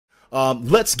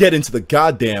Let's get into the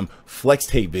goddamn flex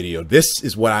tape video. This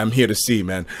is what I'm here to see,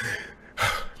 man.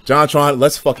 Jontron,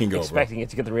 let's fucking go, expecting it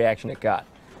to get the reaction it got.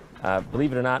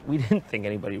 Believe it or not, we didn't think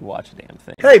anybody would watch a damn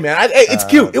thing. Hey, man, it's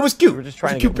cute. It was cute. We were just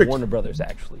trying to get Warner Brothers,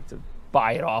 actually, to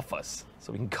buy it off us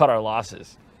so we can cut our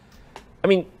losses. I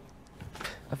mean,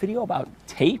 a video about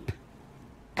tape?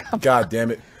 God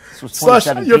damn it. Slush,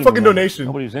 your fucking donation.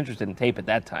 Nobody was interested in tape at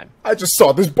that time. I just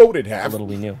saw this boat in half. How little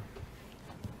we knew.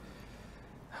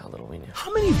 How little we knew.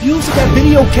 How many views did that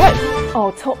video get?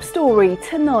 Our top story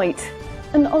tonight.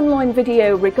 An online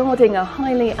video regarding a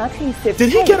highly adhesive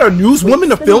Did he get a newswoman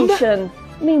to film that?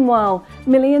 Meanwhile,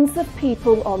 millions of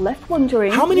people are left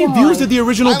wondering how many views did the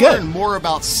original get? I learned more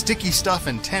about sticky stuff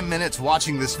in 10 minutes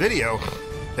watching this video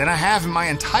than I have in my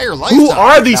entire lifetime. Who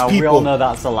are these people? We all know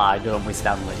that's a lie, don't we,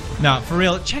 Stanley? No, for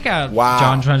real. Check out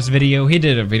Jontron's video. He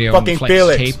did a video fucking on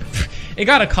flex tape. It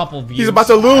got a couple views. He's about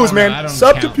to lose, man.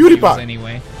 Sub to PewDiePie.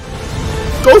 Anyway.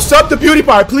 Go sub to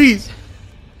PewDiePie, please.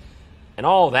 And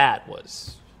all that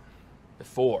was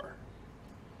before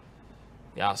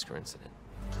the Oscar incident.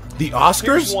 The Oscars?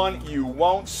 Here's one you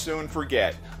won't soon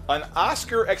forget. An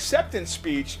Oscar acceptance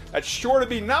speech that's sure to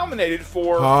be nominated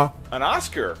for an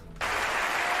Oscar.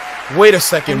 Wait a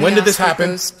second. When did this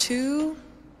happen? Goes to...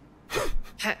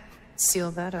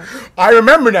 Seal that up. I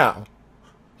remember now.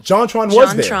 Jontron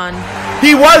was there. Jontron.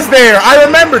 He was there. I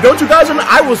remember. Don't you guys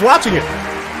remember? I was watching it.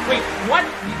 Wait, what?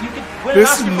 You could win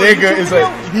This an Oscar nigga for a is YouTube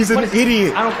like, he's an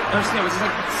idiot. I don't understand. Was this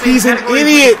like the same He's an category as,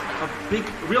 idiot. like, a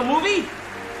big real movie?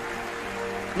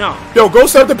 No. Yo, go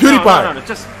sub to PewDiePie. No,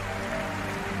 just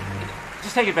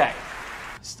take it back.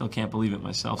 Still can't believe it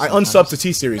myself. I unsubbed to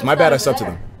T-Series. My bad, I subbed to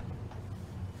them.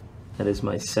 That is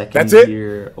my second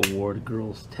year award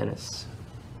girls tennis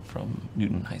from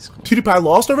Newton High School. PewDiePie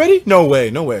lost already? No way,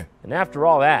 no way. And after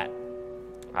all that,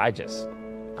 I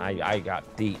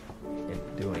got deep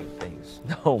into doing things.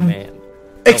 No man.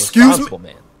 Excuse me?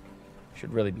 Man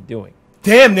should really be doing.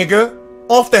 Damn, nigga.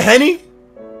 Off the Henny?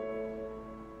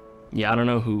 Yeah, I don't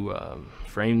know who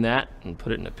framed that and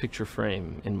put it in a picture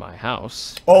frame in my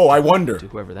house. Oh, I wonder. To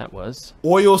whoever that was.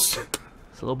 Oils.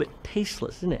 It's a little bit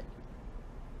tasteless, isn't it?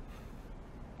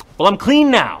 Well, I'm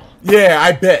clean now. Yeah,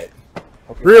 I bet.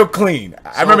 Okay. Real clean.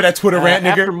 I remember that Twitter rant,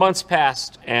 nigga. After months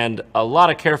passed and a lot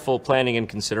of careful planning and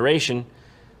consideration,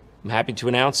 I'm happy to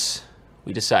announce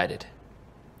we decided.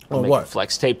 On what?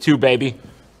 Flex Tape 2, baby.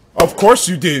 Of course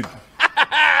you did.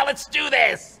 Let's do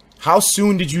this. How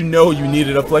soon did you know you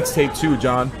needed a Flex Tape 2,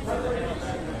 John?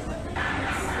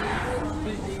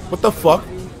 What the fuck?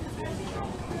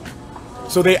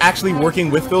 So they actually working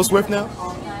with Phil Swift now?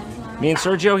 Me and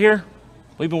Sergio here,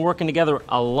 we've been working together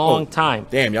a long time.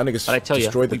 Damn, y'all niggas but I tell you,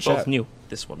 destroyed the chat. We both knew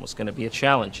this one was going to be a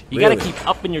challenge. You got to keep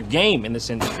up in your game in this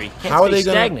industry. You can't How are stay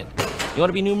they stagnant. You want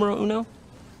to be numero uno?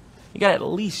 You got to at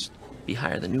least be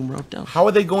higher than numero dos. How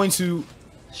are they going to...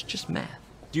 It's just math.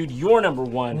 Dude, you're number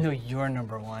one. No, you're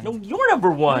number one. No, you're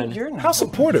number one. No, you're number How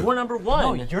supportive. You're number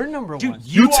one. No, you're number Dude, one.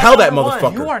 You tell that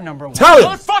motherfucker. You are number one. Tell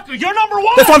him. Motherfucker, you're number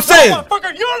one. That's what I'm saying.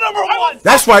 Motherfucker, you're number one.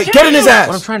 That's right. Get in his ass.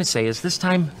 What I'm trying to say is this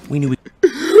time we knew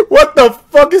What the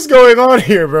fuck is going on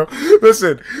here, bro?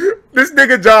 Listen, this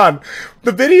nigga John,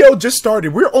 the video just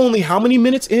started. We're only how many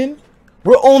minutes in?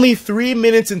 We're only 3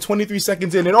 minutes and 23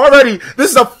 seconds in, and already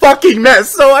this is a fucking mess.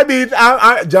 So I mean,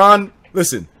 John,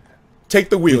 listen,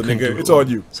 take the wheel, nigga. It's on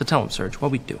you. So tell him, Serge,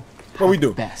 what we do. What we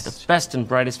do? The best and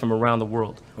brightest from around the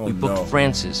world. Oh, we booked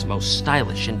France's most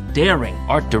stylish and daring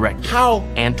art director. How?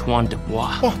 Antoine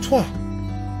Dubois. Oh, toi.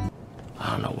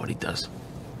 I don't know what he does.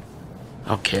 I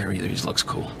don't care either. He just looks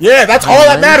cool. Yeah, that's all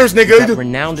that matters, nigga.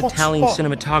 Renowned Italian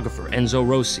cinematographer Enzo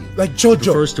Rossi. Like Jojo. He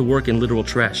prefers to work in literal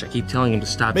trash. I keep telling him to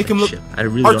stop. Make him look shit. I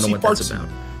really don't know what that's about.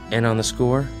 And on the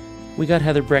score, we got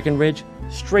Heather Breckenridge,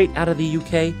 straight out of the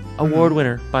UK, award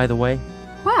winner, by the way.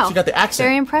 Wow. She got the accent.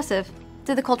 Very impressive.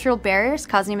 Did the cultural barriers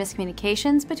cause any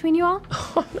miscommunications between you all?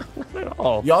 Oh, no, not at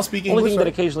all. Y'all speak English? The only thing that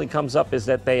occasionally comes up is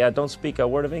that they don't speak a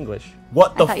word of English.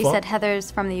 What the fuck? I thought you said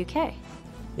Heather's from the UK.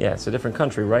 Yeah, it's a different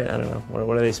country, right? I don't know.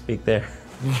 What do they speak there?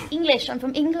 English. I'm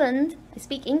from England. I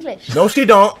speak English. No, she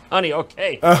don't. Honey,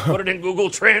 okay. Put it in Google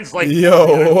Translate.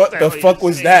 Yo, what the fuck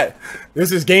was that?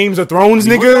 This is Games of Thrones,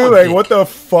 nigga? Like, what the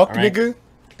fuck, nigga?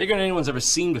 Bigger than anyone's ever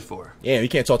seen before. Yeah, you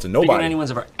can't talk to Bigger nobody. than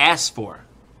anyone's ever asked for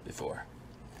before.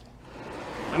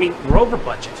 I mean, we're over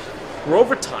budget. We're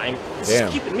over time. This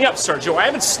is keeping me up, Sergio. I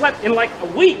haven't slept in like a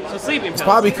week. So sleep in. It's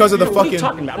probably because of the fucking... What are you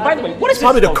talking about? By the way, what is it's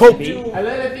probably the coke.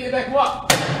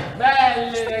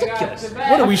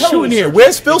 What are we shooting here?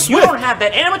 Where's Phil Swift? You don't have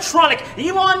that animatronic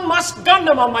Elon Musk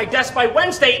Gundam on my desk by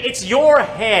Wednesday. It's your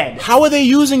head. How are they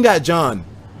using that, John?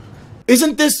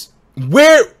 Isn't this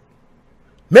where...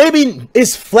 Maybe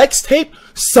is Flex Tape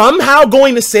somehow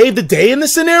going to save the day in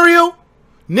this scenario?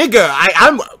 Nigga,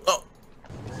 I'm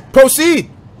proceed.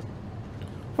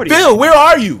 Phil, where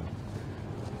are you?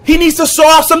 He needs to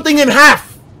saw something in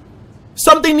half.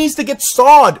 Something needs to get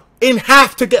sawed in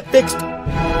half to get fixed.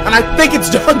 And I think it's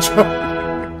Jontron.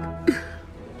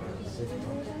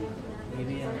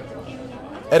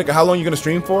 Etika, how long you gonna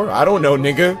stream for? I don't know,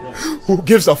 nigga. Who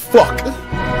gives a fuck?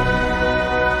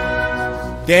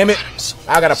 Damn it.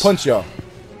 I gotta punch y'all.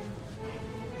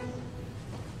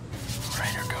 Alright,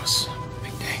 here goes.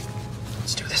 Big day.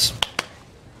 Let's do this.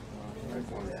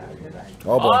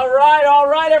 Oh boy. All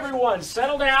right, everyone.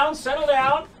 Settle down, settle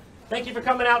down. Thank you for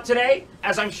coming out today.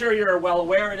 As I'm sure you're well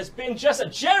aware, it has been just a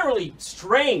generally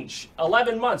strange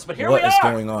 11 months. But here we are. What is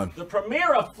going on? The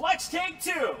premiere of Flex Take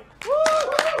 2. Woo!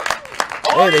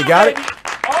 Hey, they got it.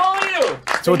 All of you.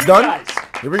 So it's done? Guys.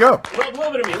 Here we go. A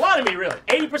little bit of me. A lot of me, really.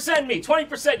 80% me,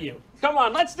 20% you. Come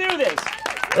on, let's do this.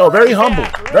 Oh, very humble.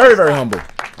 Very, very humble.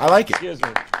 I like it. Excuse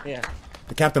me. Yeah.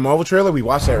 The Captain Marvel trailer, we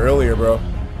watched that earlier, bro.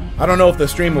 I don't know if the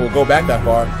streamer will go back that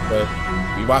far, but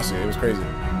we watched it. It was crazy.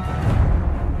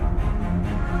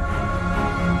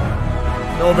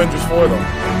 No Avengers 4, though.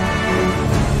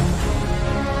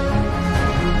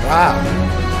 Wow.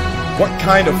 What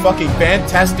kind of fucking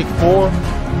Fantastic Four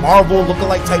Marvel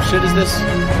lookalike type shit is this?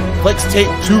 Flex Take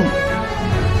 2.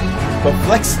 The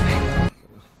Flex...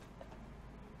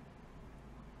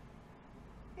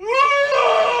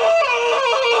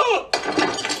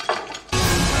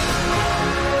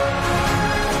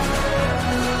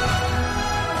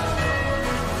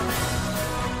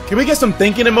 Can we get some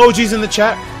thinking emojis in the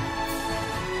chat?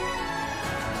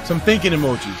 Some thinking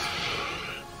emojis.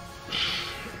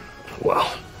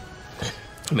 Well,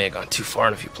 I may have gone too far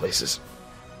in a few places.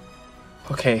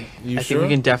 Okay, I think we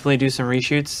can definitely do some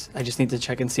reshoots. I just need to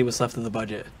check and see what's left of the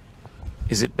budget.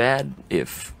 Is it bad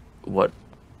if what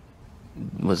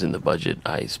was in the budget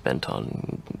I spent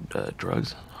on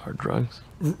drugs, hard drugs?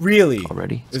 Really?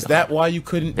 Already? Is that why you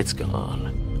couldn't? It's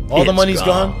gone. All the money's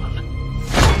gone?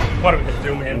 What are we gonna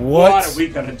do, man? What are we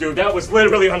gonna do? That was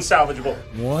literally unsalvageable.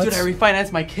 What? Dude, I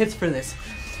refinanced my kids for this.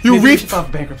 You reached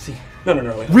off bankruptcy. No.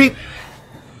 Are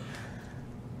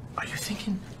you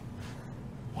thinking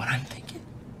what I'm thinking?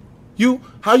 You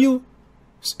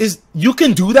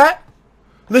can do that?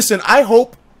 Listen, I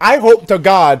hope to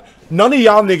God none of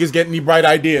y'all niggas get any bright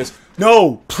ideas.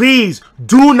 No, please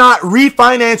do not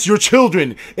refinance your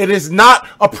children. It is not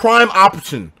a prime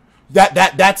option.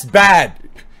 That's bad.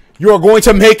 You are going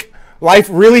to make life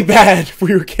really bad for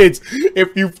your kids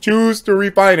if you choose to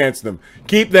refinance them.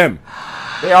 Keep them.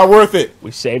 They are worth it.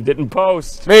 We saved it in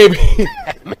post. Maybe.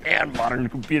 Man, modern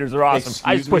computers are awesome.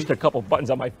 I just pushed a couple buttons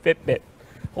on my Fitbit.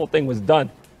 Whole thing was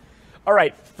done. All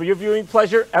right, for your viewing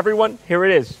pleasure, everyone, here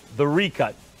it is, the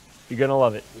recut. You're gonna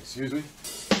love it. Excuse me?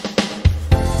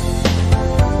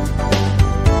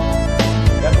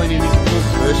 Definitely need some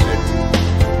boosts for this shit.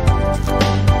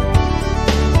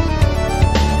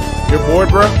 You're bored,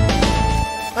 bro?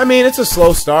 I mean, it's a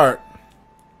slow start.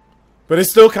 But it's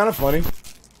still kind of funny.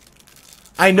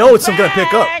 I know it's something to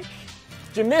pick up.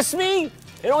 Did you miss me?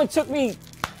 It only took me,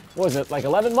 what was it, like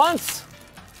 11 months?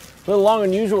 A little longer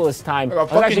than usual this time.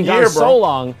 I've actually gone so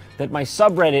long that my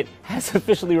subreddit has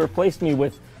officially replaced me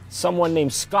with someone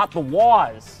named Scott the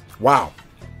Waz. Wow.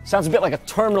 Sounds a bit like a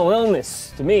terminal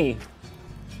illness to me.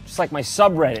 Just like my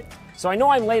subreddit. So I know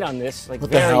I'm late on this, like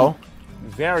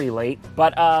very late.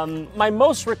 But my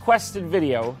most requested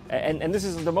video, and this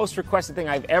is the most requested thing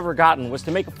I've ever gotten, was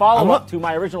to make a follow-up to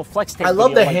my original Flex Take I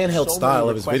love video. the handheld style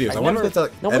of his videos. I wonder if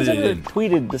that's like no one's ever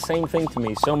tweeted the same thing to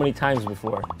me so many times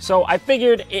before. So I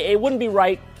figured it wouldn't be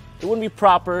right, it wouldn't be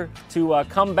proper to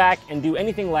come back and do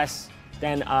anything less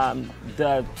than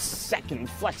the second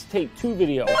Flex Take 2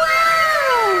 video.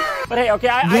 But hey, okay,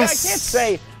 I can't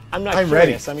say I'm not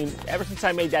curious. Ready. I mean, ever since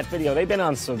I made that video, they've been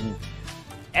on some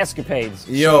escapades.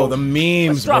 Yo, the memes, bro.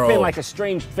 Let's drop in bro. like a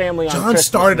strange family on John Christmas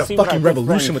started a and see what fucking our good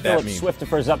revolution friend with that Philip meme.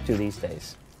 Swiftifer's up to these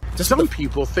days. Some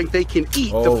people think they can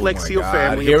eat the Flexio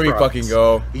family Here of we products. fucking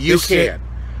go. You can't.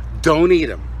 Don't eat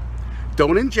them.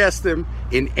 Don't ingest them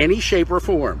in any shape or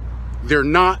form. They're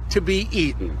not to be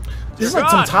eaten. This is like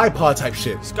some Tide Pod type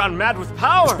shit. He's gone mad with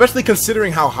power. Especially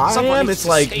considering how high I am, it's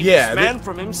like, yeah. Man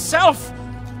from himself.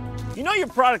 You know your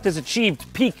product has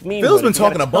achieved peak meme. Phil's been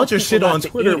talking a bunch of shit on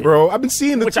Twitter, bro. I've been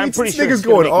seeing the tweets. I'm pretty sure niggas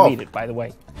going off. It, by the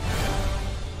way.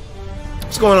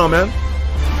 What's going on, man?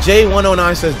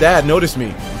 J109 says, Dad, notice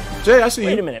me. Jay, I see you.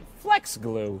 Wait a minute. Flex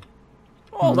glue.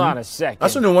 Hold on a second.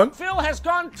 That's a new one. Phil has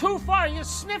gone too far. You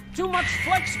sniffed too much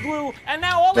Flex glue, and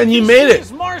now all then of he you made see it.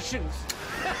 is Martians.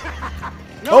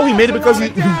 Oh, he made it because he...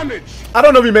 I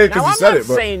don't know if he made it because he said it, I'm but...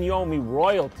 not saying you owe me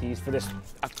royalties for this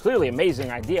clearly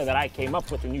amazing idea that I came up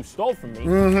with and you stole from me.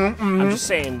 I'm just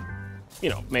saying, you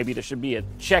know, maybe there should be a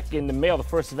check in the mail the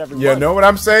first of every month. You know what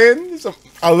I'm saying?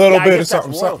 A little bit of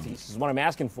something. Royalties is what I'm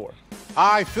asking for.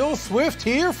 Hi, Phil Swift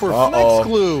here for Flex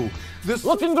Glue.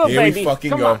 Looking good, Here baby. we fucking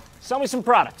Come go. on, sell me some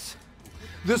products.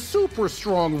 The super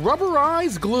strong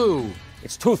rubberized glue.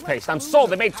 It's toothpaste. I'm sold.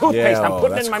 They made toothpaste. I'm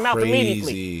putting it in my mouth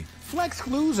immediately. Flex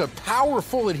Glue's a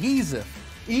powerful adhesive.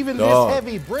 Even Dog. this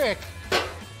heavy brick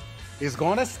is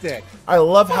gonna stick. I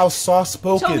love how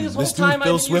soft-spoken Tell me this whole this dude time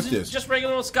Phil I've been Swift using is. just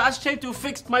regular old Scotch tape to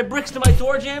fix my bricks to my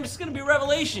door jams. It's gonna be a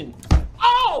revelation.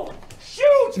 Oh,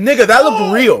 shoot! Nigga, that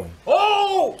looked real.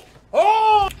 Oh,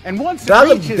 oh! And once That it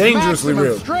looked reaches dangerously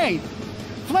maximum real.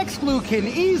 strength, Flex Glue can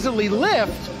easily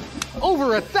lift over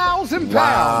 1,000 pounds.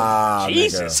 Wow,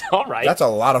 Jesus, nigga. all right. That's a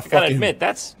lot of I gotta fucking... admit,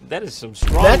 that is some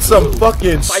strong. That's glue. some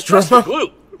fucking I trust the strong...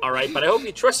 glue, all right, but I hope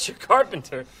you trust your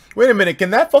carpenter. Wait a minute, can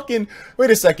that fucking... Wait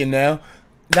a second now.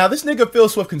 Now, this nigga Phil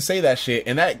Swift can say that shit,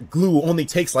 and that glue only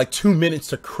takes like 2 minutes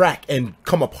to crack and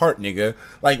come apart, nigga.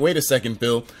 Like, wait a second,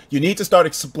 Phil. You need to start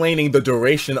explaining the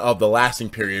duration of the lasting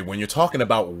period when you're talking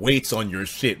about weights on your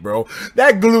shit, bro.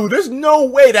 That glue, there's no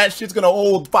way that shit's gonna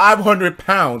hold 500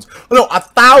 pounds. No,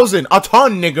 1,000, a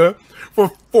ton, nigga,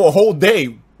 for a whole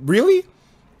day. Really?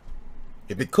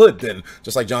 If it could, then,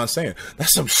 just like John's saying,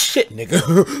 that's some shit,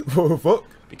 nigga. Fuck.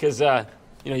 Because,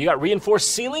 you know, you got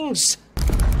reinforced ceilings.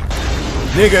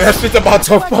 Nigga, that shit's about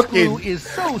to Flex fucking Glue is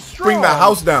so strong, bring the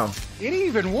house down. It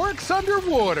even works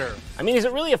underwater. I mean, is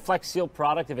it really a Flex Seal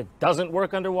product if it doesn't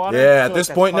work underwater? I Yeah, feel at like this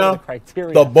that's point part of now, the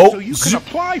criteria. the boat... So you can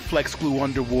apply Flex Glue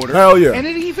underwater. Hell yeah. And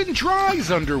it even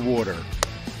dries underwater.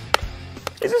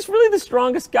 Is this really the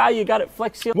strongest guy you got at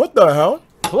Flex Seal? What the hell?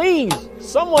 Please,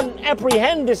 someone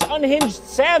apprehend this unhinged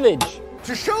savage.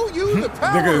 To show you the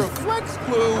power Nigga. of Flex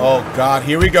Glue. Oh God,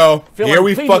 here we go. Phil, Here I'm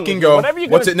we pleading fucking with you. go. Whatever you're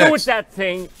What's gonna it do next? with that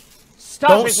thing, stop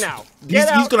Don't it s- now. He's Get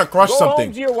out, gonna crush go something.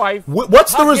 Home to your wife.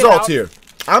 What's the tuck it result out. here?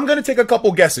 I'm gonna take a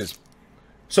couple guesses.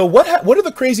 So what are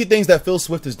the crazy things that Phil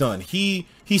Swift has done? He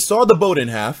saw the boat in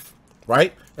half,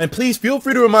 right? And please feel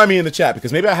free to remind me in the chat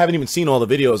because maybe I haven't even seen all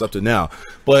the videos up to now.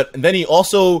 But then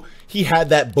he had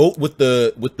that boat with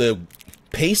the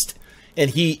paste, and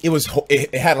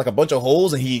it had like a bunch of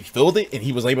holes, and he filled it, and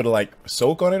he was able to like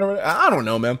soak on it or whatever. I don't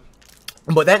know, man.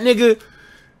 But that nigga,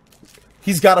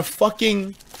 he's got a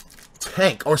fucking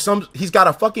tank or he's got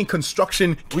a fucking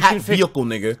construction cat vehicle,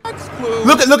 nigga.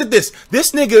 Look at this.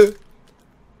 This nigga,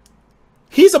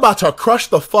 he's about to crush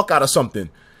the fuck out of something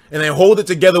and then hold it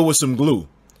together with some glue.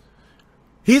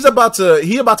 He about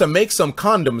to make some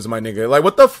condoms, my nigga. Like,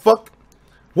 what the fuck?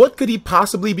 What could he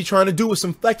possibly be trying to do with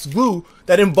some Flex Glue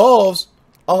that involves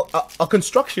a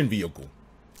construction vehicle?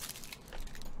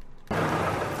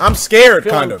 I'm scared,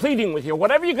 Phil, kind I'm of. pleading with you.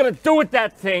 Whatever you're gonna do with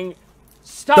that thing,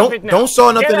 stop it now. Don't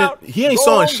saw nothing. Get out, He ain't go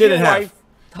sawing home shit to in your half. wife,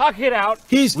 tuck it out.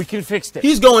 We can fix it.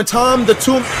 He's going Tom the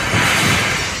Tomb.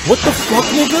 What the fuck,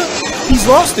 nigga? He's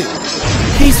lost it.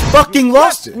 He's fucking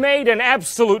lost it. Made an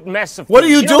absolute mess of. What are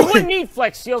you You doing? wouldn't need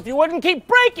Flex Seal if you wouldn't keep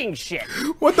breaking shit.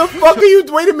 What the fuck are you?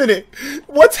 Wait a minute.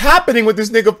 What's happening with this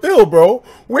nigga Phil, bro?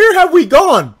 Where have we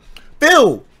gone?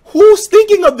 Phil, who's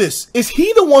thinking of this? Is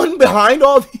he the one behind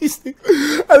all these things?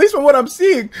 At least from what I'm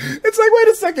seeing. It's like, wait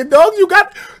a second, dog. You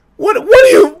got what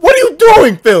are you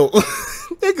doing, Phil?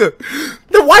 Nigga.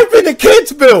 The wife and the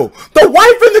kids, Phil. The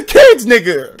wife and the kids,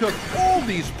 nigga. Took all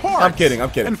these parts. I'm kidding.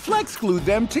 And Flex Glued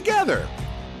them together.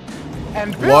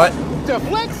 And built What? the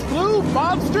Flex Glue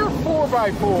Monster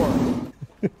 4x4.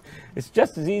 It's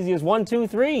just as easy as 1, 2,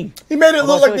 3. He made it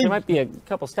Although I look feel like there might be a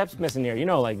couple steps missing here. You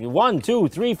know, like 1, 2,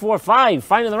 3, 4, 5.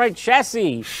 Finding the right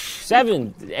chassis.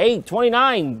 7, 8,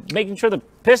 29. Making sure the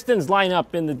pistons line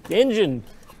up in the engine.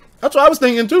 That's what I was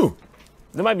thinking too.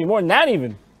 There might be more than that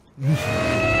even.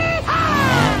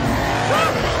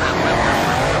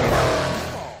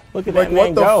 Look at Like, that man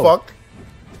what the go. fuck?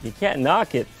 You can't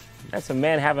knock it. That's a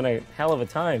man having a hell of a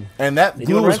time. And that They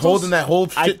glue doing was rentals? holding that whole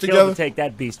shit I'd kill together? to take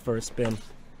that beast for a spin.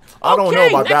 I don't know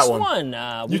about next that one.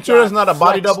 We You sure got it's not a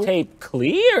body Flex double? Tape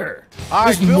Clear. Hi,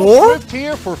 There's Phil more? Swift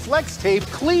here for Flex Tape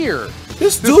Clear.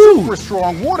 This the dude. super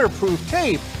strong waterproof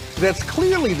tape that's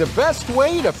clearly the best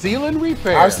way to seal and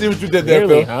repair. I see what you did there,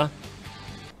 Really, Phil. huh?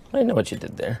 I know what you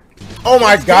did there. Oh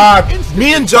my God.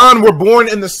 Me and John were born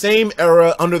in the same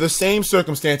era, under the same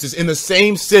circumstances, in the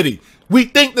same city. We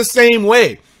think the same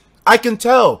way. I can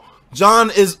tell.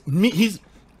 John is me.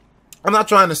 I'm not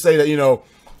trying to say that, you know,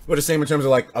 we're the same in terms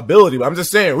of like ability, but I'm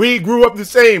just saying we grew up the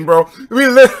same, bro. We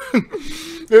live.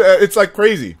 It's like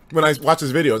crazy when I watch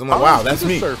his videos. I'm like, wow, that's to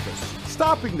the me. surface,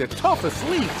 stopping the toughest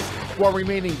leaks while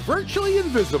remaining virtually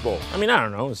invisible. I mean, I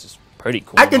don't know. This is pretty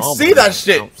cool. I can see that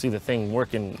shit. I don't see the thing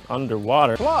working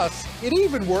underwater. Plus, it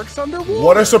even works underwater.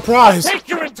 What a surprise. Take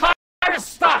your entire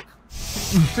stock.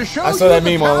 To show I saw that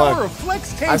meme online.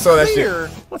 I saw that shit.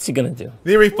 What's he gonna do?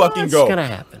 Here he fucking go. What's gonna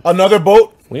happen? Another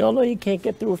boat? We all know you can't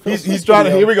get through a film. He's trying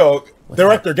to. Here we go.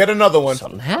 Director, get another one.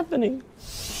 Something happening.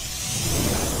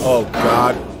 Oh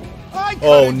God.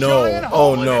 Oh no.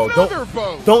 Oh no.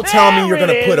 Don't tell me you're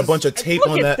gonna put a bunch of tape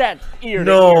on that.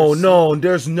 No,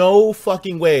 there's no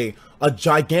fucking way a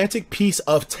gigantic piece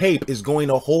of tape is going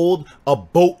to hold a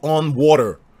boat on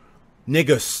water.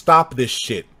 Nigga, stop this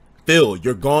shit. Phil,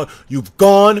 you're gone. You've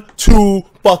gone too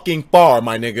fucking far,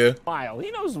 my nigga. He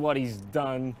knows what he's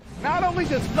done. Not only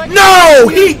does No,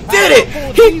 he did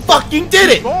it. He fucking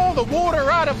did it. All the water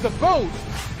out of the boat,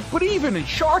 but even in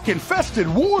shark-infested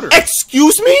water.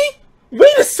 Excuse me?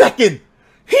 Wait a second.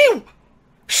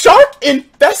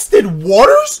 Shark-infested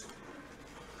waters?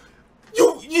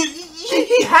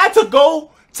 He had to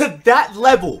go to that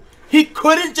level. He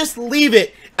couldn't just leave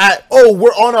it at, oh, we're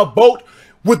on a boat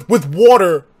with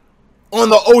water on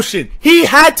the ocean. He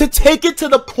had to take it to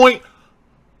the point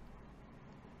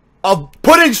of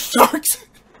putting sharks.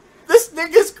 This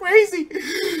nigga's crazy.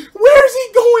 Where is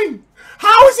he going?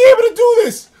 How is he able to do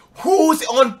this? Who's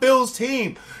on Phil's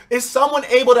team? Is someone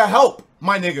able to help,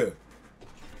 my nigga?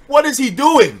 What is he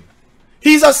doing?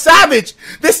 He's a savage.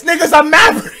 This nigga's a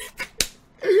maverick.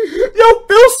 Yo,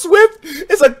 Phil Swift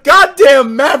is a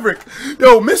goddamn maverick.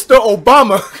 Yo, Mr.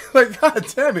 Obama. Like, god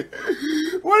damn it.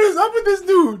 What is up with this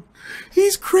dude?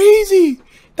 He's crazy.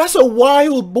 That's a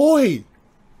wild boy.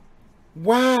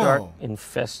 Wow.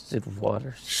 Shark-infested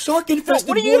waters. Shark-infested waters.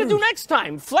 What are you going to do next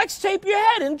time? Flex tape your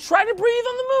head and try to breathe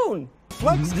on the moon.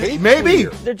 Flex tape? Maybe.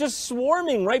 They're just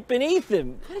swarming right beneath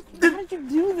him. How did you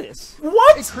do this?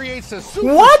 What? It creates a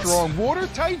super strong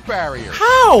watertight barrier.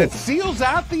 How? That seals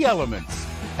out the elements.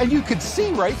 And you can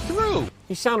see right through.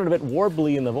 He sounded a bit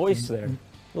warbly in the voice there. A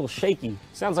little shaky.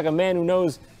 Sounds like a man who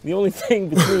knows the only thing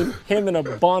between him and a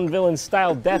Bond villain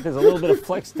style death is a little bit of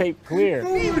flex tape clear.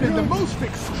 Even in the most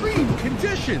extreme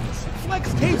conditions,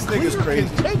 flex tape clear can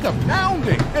take a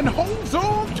pounding and holds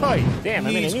on tight. Damn,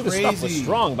 I mean, I knew the stuff was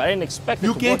strong, but I didn't expect it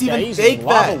to can't work that even easy fake in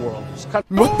Lava that. World. Just cut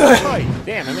What the?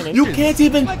 Damn, I mean, You can't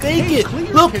even fake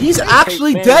it. Look, he's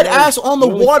actually dead ass on the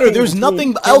water. There's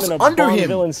nothing else under him.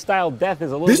 Villain style death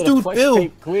is a little This bit of dude flex Phil,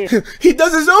 tape clear. he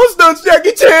does his own stunts,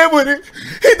 Jackie Chan with it.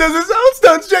 He does his own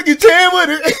stunts, Jackie Chan with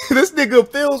it. This nigga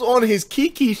Phil's on his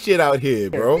Kiki shit out here,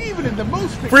 bro. Even in the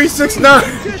most 369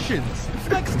 conditions,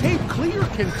 flex tape clear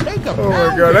can take a Oh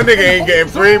my god, that nigga ain't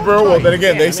getting free, bro. Well, then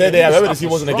again, they said they have evidence he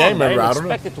wasn't a gang member. I don't know.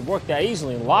 I didn't expect it to work that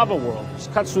easily in Lava World.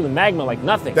 Just cuts through the magma like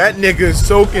nothing. That nigga's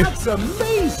soaking. That's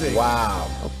amazing. Wow.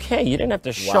 Okay, you didn't have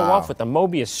to show off with the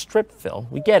Mobius strip, Phil.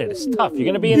 We get it. It's tough. You're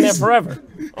gonna be in there forever.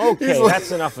 Okay,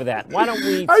 that's enough of that. Why don't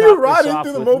we Are you top riding this off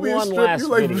through the with Mobius one strip? last You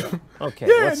like, video? Okay,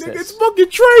 yeah, what's nigga, this? it's fucking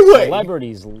Treyway.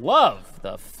 Celebrities love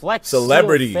the Flex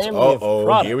Celebrities. family Uh-oh, of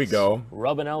products. here we go.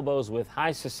 Rubbing elbows with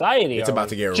high society. It's about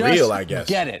to get Just real, I guess.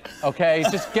 Get it, okay?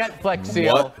 Just get Flex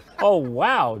Seal. What? Oh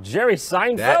wow, Jerry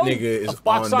Seinfeld. That nigga is a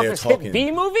box on there office talking. hit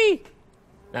B movie.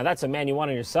 Now that's a man you want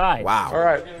on your side. Wow. All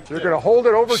right, you're gonna hold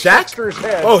it over Dexter's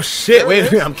head. Oh shit! Wait,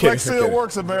 I'm kidding. Flex Seal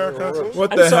works, America.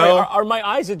 What I'm the sorry, hell? are my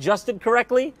eyes adjusted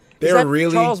correctly? They're Is that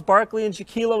really- Charles Barkley and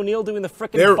Shaquille O'Neal doing the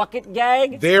frickin' They're- bucket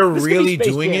gag? they're This could be really Space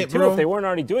doing Jam it, too, bro. If they weren't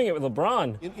already doing it with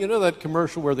LeBron. You know that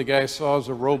commercial where the guy saws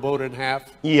a rowboat in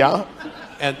half? Yeah.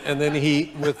 And then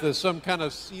he, with some kind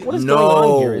of... What is going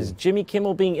on here? Is Jimmy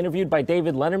Kimmel being interviewed by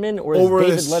David Letterman, or is Over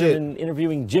David this Letterman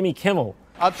interviewing Jimmy Kimmel?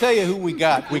 I'll tell you who we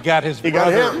got. We got his got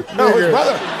brother. him. No, his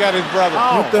brother. We got his brother.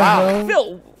 Oh, What the wow. hell?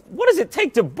 Phil, what does it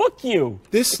take to book you?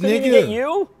 This Couldn't even nigga. get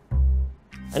you?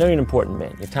 I know you're an important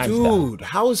man. Your time's done. Dude,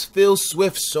 how is Phil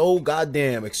Swift so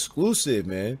goddamn exclusive,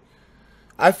 man?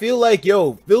 I feel like,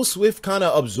 yo, Phil Swift kind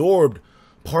of absorbed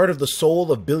part of the soul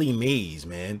of Billy Mays,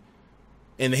 man.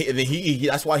 And he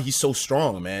that's why he's so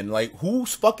strong, man. Like,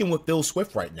 who's fucking with Phil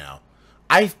Swift right now?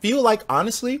 I feel like,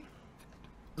 honestly,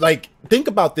 like, think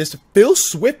about this. Phil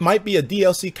Swift might be a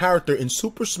DLC character in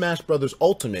Super Smash Bros.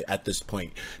 Ultimate at this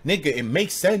point. Nigga, it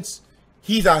makes sense.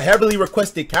 He's a heavily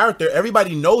requested character.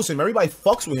 Everybody knows him. Everybody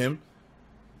fucks with him.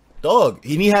 Dog.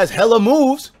 And he has hella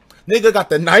moves. Nigga got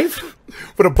the knife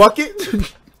for the bucket.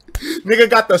 Nigga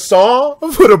got the saw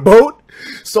for the boat.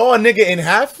 Saw a nigga in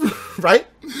half, right?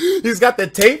 He's got the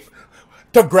tape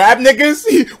to grab niggas.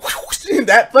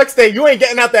 That flex tape, you ain't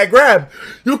getting out that grab.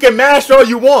 You can mash all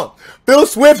you want. Phil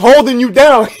Swift holding you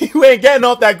down. You ain't getting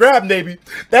off that grab, baby.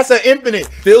 That's an infinite.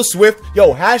 Phil Swift.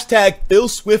 Yo, hashtag Phil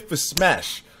Swift for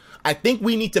Smash. I think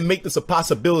we need to make this a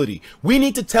possibility. We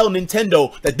need to tell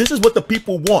Nintendo that this is what the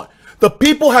people want. The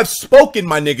people have spoken,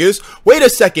 my niggas. Wait a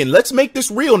second. Let's make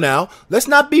this real now. Let's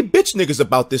not be bitch niggas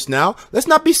about this now. Let's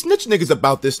not be snitch niggas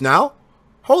about this now.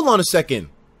 Hold on a second.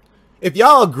 If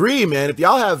y'all agree, man, if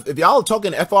y'all are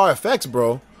talking FRFX,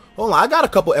 bro. Hold on, I got a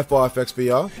couple FRFX for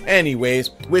y'all.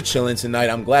 Anyways, we're chilling tonight.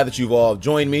 I'm glad that you've all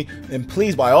joined me. And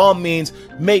please, by all means,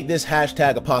 make this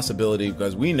hashtag a possibility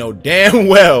because we know damn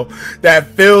well that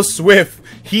Phil Swift,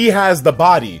 he has the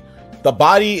body. The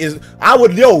body is,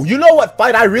 you know what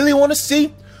fight I really want to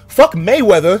see? Fuck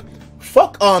Mayweather.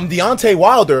 Fuck Deontay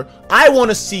Wilder. I want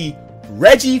to see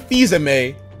Reggie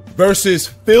Fils-Aimé versus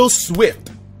Phil Swift.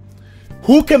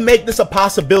 Who can make this a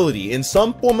possibility in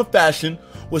some form of fashion?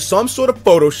 With some sort of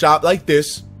Photoshop like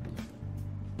this,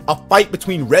 a fight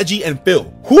between Reggie and Phil.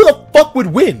 Who the fuck would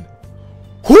win?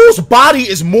 Whose body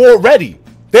is more ready?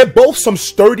 They're both some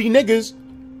sturdy niggas.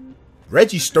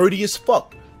 Reggie's sturdy as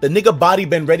fuck. The nigga body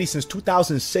been ready since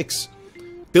 2006.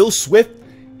 Phil Swift,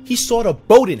 he sawed a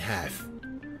boat in half.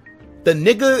 The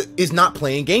nigga is not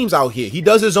playing games out here. He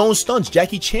does his own stunts,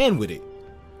 Jackie Chan with it.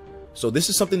 So this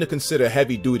is something to consider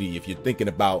heavy duty if you're thinking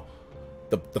about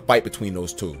the fight between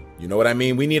those two. You know what I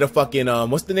mean? We need a fucking,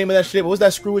 what's the name of that shit? What was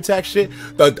that screw attack shit?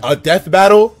 A death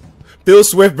battle? Phil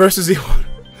Swift versus...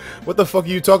 What the fuck are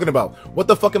you talking about? What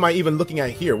the fuck am I even looking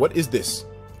at here? What is this?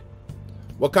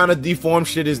 What kind of deformed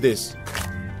shit is this?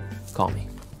 Call me.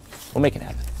 We'll make it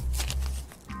happen.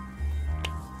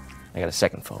 I got a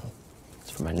second phone.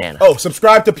 It's for my nana. Oh,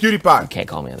 subscribe to PewDiePie. You can't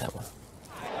call me on that one.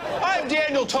 I'm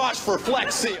Daniel Tosh for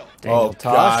Flex Seal. Oh,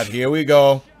 God, here we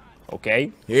go.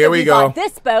 Okay. Here we go. Bought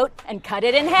this boat and cut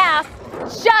it in half,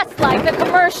 just like the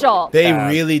commercial. They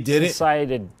really did it?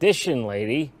 Inside Edition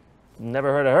lady.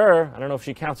 Never heard of her. I don't know if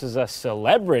she counts as a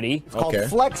celebrity. It's called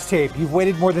Flex Tape. You've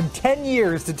waited more than 10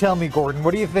 years to tell me, Gordon.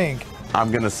 What do you think? I'm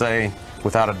going to say,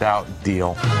 without a doubt,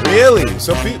 deal. Really?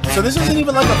 So this isn't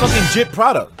even like a fucking JIT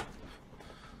product.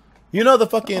 You know the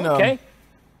fucking... Okay.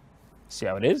 See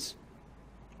how it is?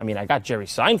 I mean, I got Jerry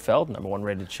Seinfeld, #1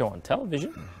 rated show on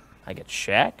television. I get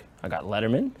Shaq. I got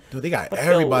Letterman. Dude, they got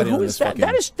everybody on this that?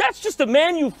 fucking... That's just a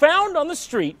man you found on the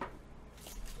street.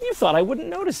 You thought I wouldn't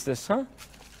notice this, huh?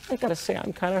 I gotta say,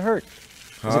 I'm kind of hurt.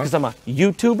 Is it because I'm a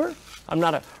YouTuber? I'm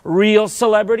not a real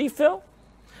celebrity, Phil?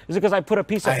 Is it because I put a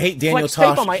piece of flex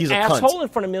tape on my asshole in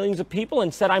front of millions of people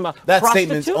and said I'm a That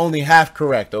prostitute? statement's only half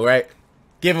correct, all right?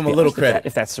 Give him a little credit.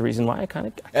 If that's the reason why I kind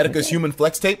of... Etika's human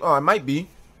flex tape? Oh, it might be.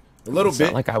 A little bit. It's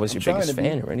not like I was your biggest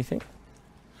fan or anything.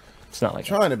 It's not like...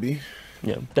 Trying to be.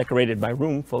 You know, decorated my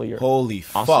room full of your holy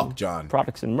awesome fuck, John.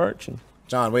 products and merch. And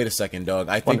John, wait a second, dog.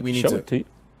 I think we need show it to you.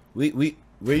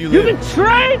 Where you You live?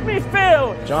 betrayed me,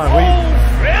 Phil! John, where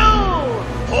you...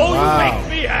 Phil! Oh, Wow. you make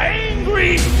me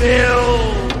angry,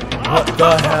 Phil! What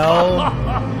the hell?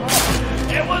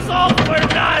 It was all for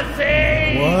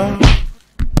nothing! What?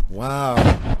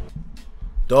 Wow.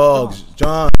 Dogs,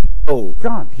 John. Oh,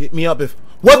 John. Hit me up if...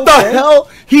 What the hell?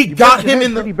 He got him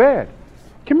in the... Pretty bad.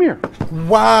 Come here.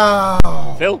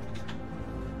 Wow. Phil?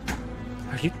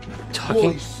 Are you talking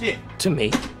Holy shit. to me?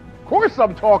 Of course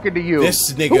I'm talking to you.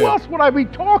 This nigga. Who else would I be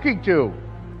talking to?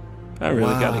 I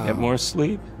really gotta get more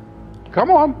sleep.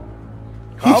 Come on.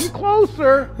 Come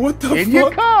closer. What the In fuck? you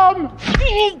come.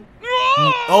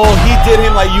 Oh, he did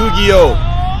him like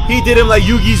Yu-Gi-Oh! He did him like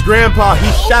Yugi's grandpa. He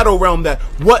shadow realmed that.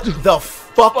 What the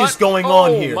fuck is going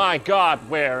on here? Oh my God,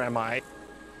 where am I?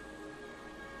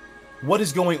 What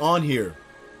is going on here?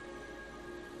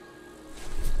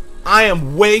 I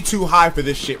am way too high for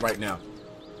this shit right now.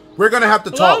 We're gonna have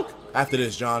to talk after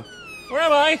this, John. Where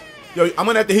am I? Yo, I'm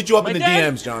gonna have to hit you up in the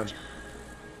dead? DMs, John.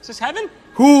 Is this heaven?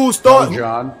 Who's thought? No,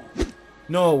 John.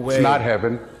 No way. It's not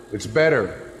heaven. It's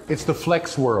better. It's the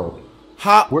flex world.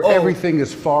 Where Oh. everything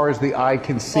as far as the eye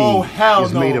can see Oh, hell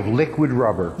is no. made of liquid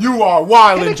rubber. You are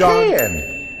wildin', And it John.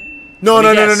 can. No, Let no,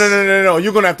 me no, no, guess. no, no, no, no.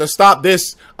 You're gonna have to stop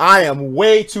this. I am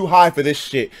way too high for this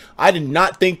shit. I did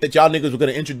not think that y'all niggas were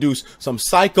gonna introduce some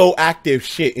psychoactive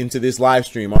shit into this live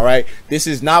stream, alright? This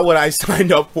is not what I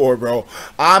signed up for, bro.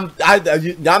 Y'all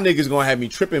niggas gonna have me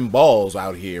tripping balls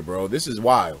out here, bro. This is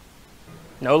wild.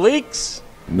 No leaks?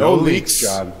 No leaks.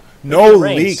 John. No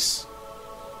Rains. leaks.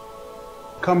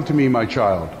 Come to me, my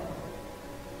child.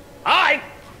 Hi!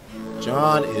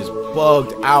 John is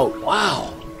bugged out.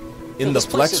 Wow. In This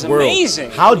the place flex is world.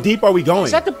 amazing. How deep are we going?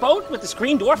 Is that the boat with the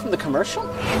screen door from the commercial?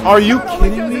 Are you Not only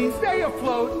kidding does me? it stay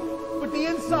afloat, but the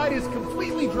inside is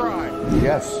completely dry.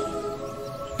 Yes.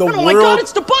 The Oh my God,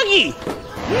 it's the buggy!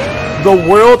 The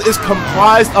world is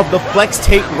comprised of the flex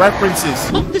tape references.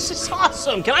 Oh, this is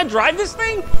awesome. Can I drive this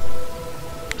thing?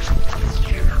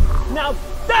 Now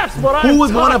that's what I'm Who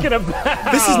would wanna- talking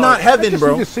about. This is not I heaven, just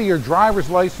bro. need to see your driver's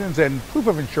license and proof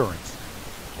of insurance.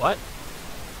 What?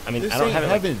 I mean, This I don't ain't have it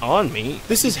heaven. like, on me.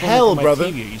 This is It's going hell, up on my brother.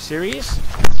 TV. Are you serious?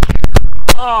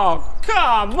 Oh,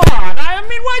 come on. I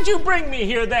mean, why'd you bring me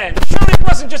here then? Surely it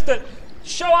wasn't just to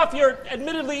show off your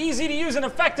admittedly easy to use and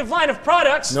effective line of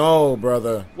products. No,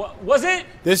 brother. What was it?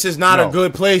 This is not a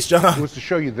good place, John. It was to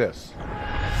show you this.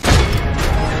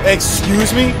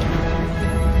 Excuse me?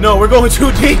 No, we're going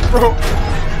too deep, bro.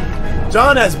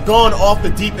 John has gone off the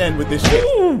deep end with this shit.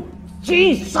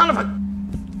 Jeez, son of a...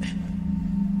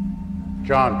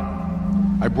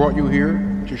 John, I brought you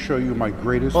here to show you my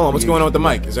greatest. Hold on, what's going on with the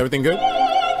mic? Is everything good?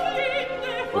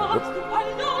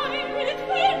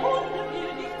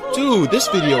 Dude, this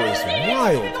video is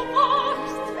wild.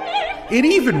 It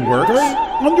even works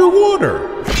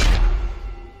underwater.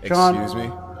 John, Excuse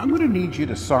me? I'm going to need you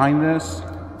to sign this.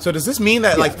 So does this mean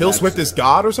that like Phil Swift is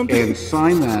God or something? And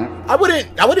sign that. I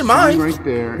wouldn't Sign mind. right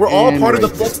there. We're all and part of the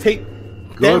right Flex there. Tape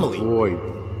Good family. boy.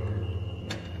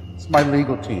 It's my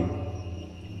legal team.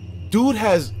 Dude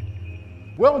has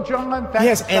Well, John, thanks He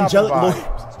has for angelic stopping by.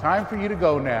 lawyers. It's time for you to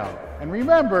go now. And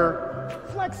remember,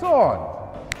 flex on.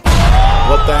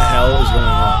 What the hell is going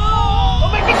on?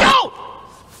 Don't make me go!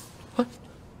 What?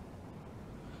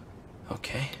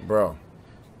 Okay. Bro.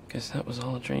 Guess that was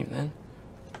all a dream then.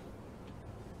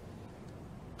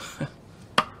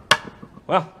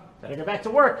 Well, better get back to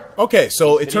work. Okay,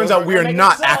 so it turns out we are Make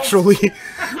not it sound. actually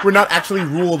we're not actually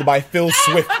ruled by Phil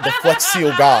Swift, the Flex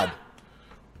Seal God.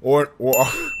 Or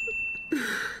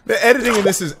the editing in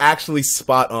this is actually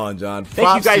spot on, John. Thank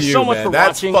Props you guys to so much man. for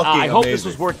That's watching. fucking I hope this amazing.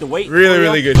 was worth the wait. Really, for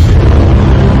really you. good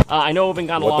shit. I know we've been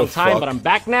gone a What long the time, fuck? but I'm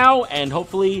back now, and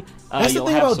hopefully That's the you'll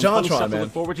thing have about some funny Jontron, stuff to man.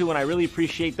 look forward to, and I really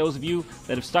appreciate those of you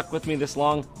that have stuck with me this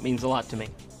long. It means a lot to me.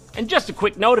 And just a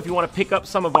quick note, if you want to pick up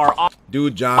some of our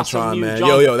Dude, awesome Jontron, new man.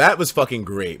 Jontron- Yo, that was fucking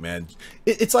great, man.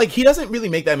 It's like he doesn't really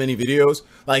make that many videos.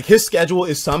 Like, his schedule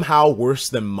is somehow worse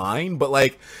than mine. But,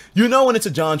 like, you know when it's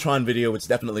a Jontron video, it's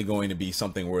definitely going to be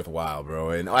something worthwhile,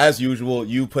 bro. And as usual,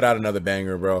 you put out another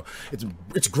banger, bro.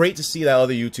 It's great to see that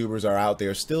other YouTubers are out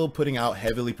there still putting out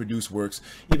heavily produced works,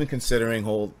 even considering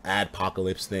whole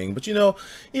adpocalypse thing. But, you know,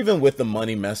 even with the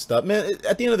money messed up, man,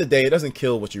 at the end of the day, it doesn't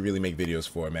kill what you really make videos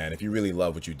for, man, if you really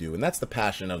love what you do. And that's the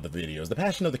passion of the videos, the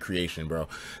passion of the creation, bro.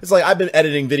 It's like I've been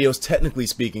editing videos, technically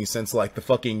speaking, since like the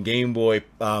fucking Game Boy.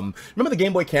 Remember the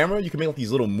Game Boy camera? You could make like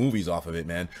these little movies off of it,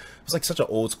 man. It was like such an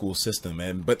old school system,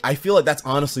 man. But I feel like that's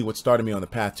honestly what started me on the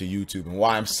path to YouTube and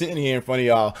why I'm sitting here in front of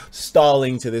y'all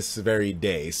stalling to this very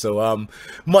day. So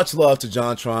much love to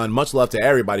Jontron, much love to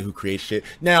everybody who creates shit.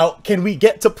 Now, can we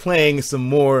get to playing some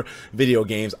more video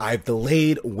games? I've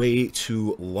delayed way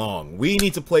too long. We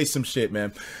need to play some shit,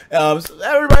 man. So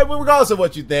everybody, regardless of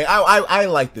what you think, I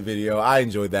liked the video. I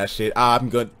enjoyed that shit. I'm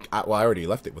good. Well, I already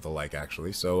left it with a like,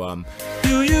 actually. So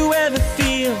Do you ever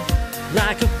feel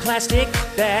like a plastic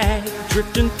bag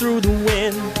drifting through the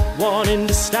wind, wanting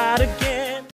to start again?